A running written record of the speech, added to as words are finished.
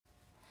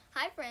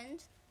Hi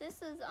friends,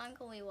 this is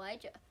Uncle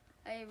Elijah.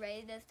 Are you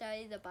ready to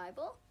study the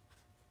Bible?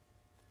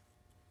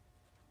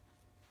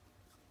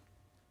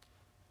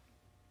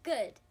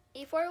 Good.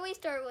 Before we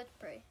start, let's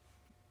pray.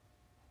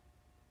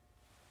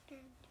 Dear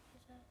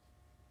Jesus,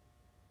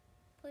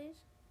 please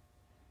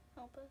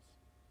help us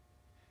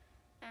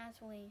as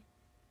we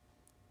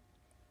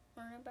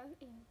learn about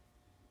you.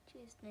 In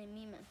Jesus' name,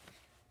 amen.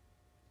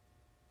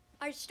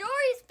 Our story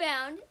is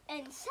found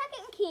in 2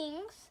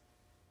 Kings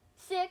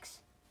 6,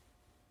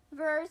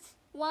 verse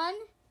 1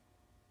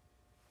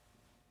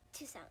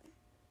 to 7.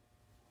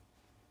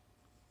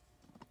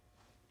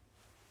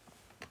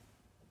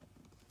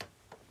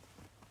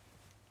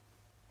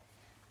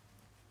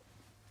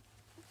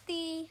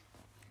 The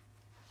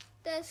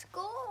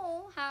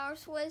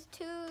schoolhouse was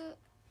too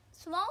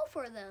small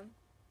for them,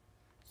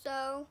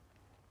 so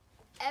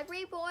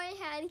every boy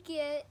had to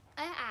get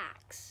an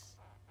axe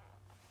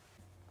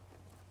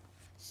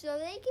so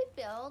they could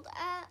build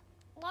a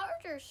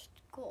larger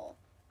school.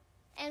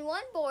 And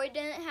one boy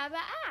didn't have an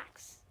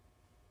axe,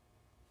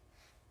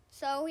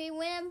 so he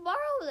went and borrowed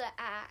the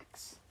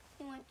axe.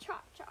 He went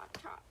chop, chop,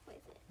 chop with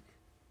it.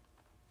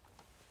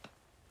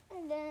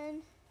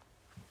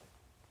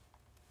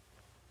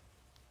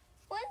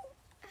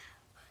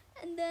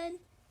 And then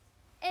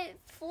it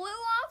flew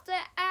off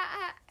the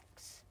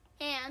axe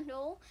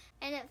handle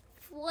and it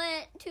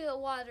went to the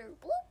water.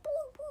 Bloop,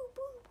 bloop, bloop,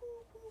 bloop,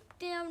 bloop, bloop.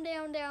 Down,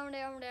 down, down,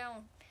 down,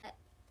 down.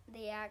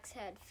 The axe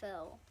head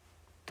fell.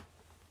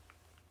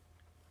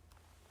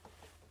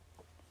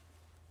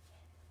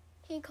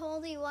 He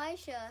called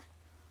Elisha.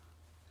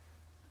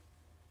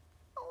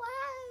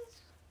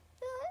 Alas,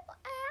 the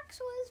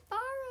axe was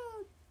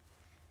borrowed.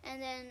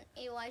 And then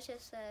Elisha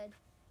said,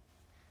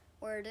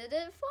 "Where did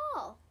it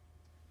fall?"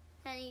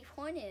 And he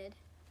pointed,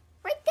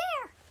 "Right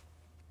there."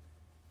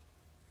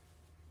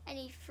 And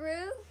he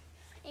threw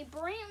a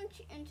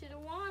branch into the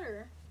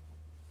water.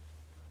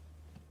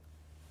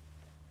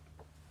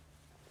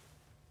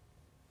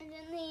 And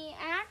then the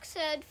axe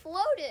head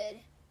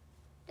floated.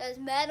 Does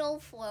metal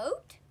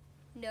float?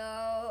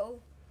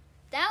 No.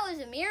 That was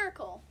a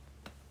miracle.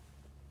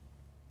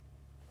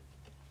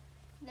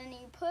 Then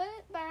he put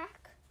it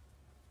back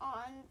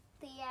on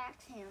the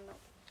axe handle.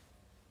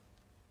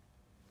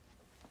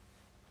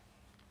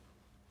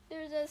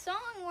 There's a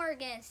song we're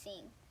gonna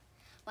sing.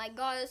 My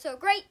God is so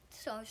great,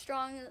 so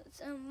strong,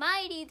 so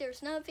mighty,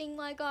 there's nothing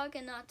my God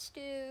cannot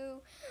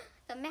do.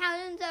 The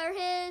mountains are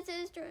his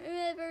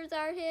rivers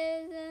are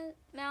his, and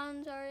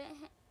mountains are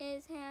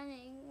his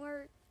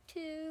handiwork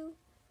too.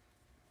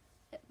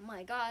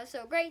 My God is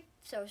so great,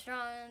 so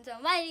strong, and so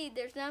mighty,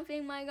 there's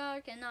nothing my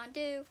God cannot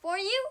do for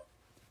you.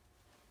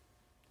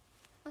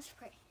 Let's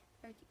pray.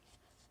 Lord Jesus,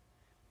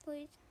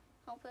 please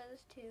help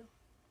us to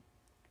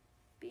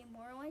be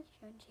more like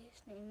you. In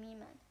Jesus' name,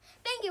 amen.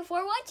 Thank you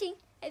for watching.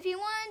 If you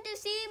wanted to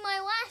see my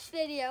last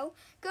video,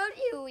 go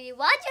to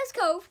Elijah's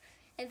Cove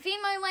and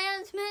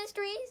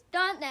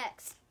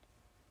feedmylandsministries.net.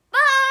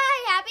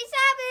 Bye! Happy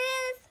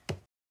Sabbath!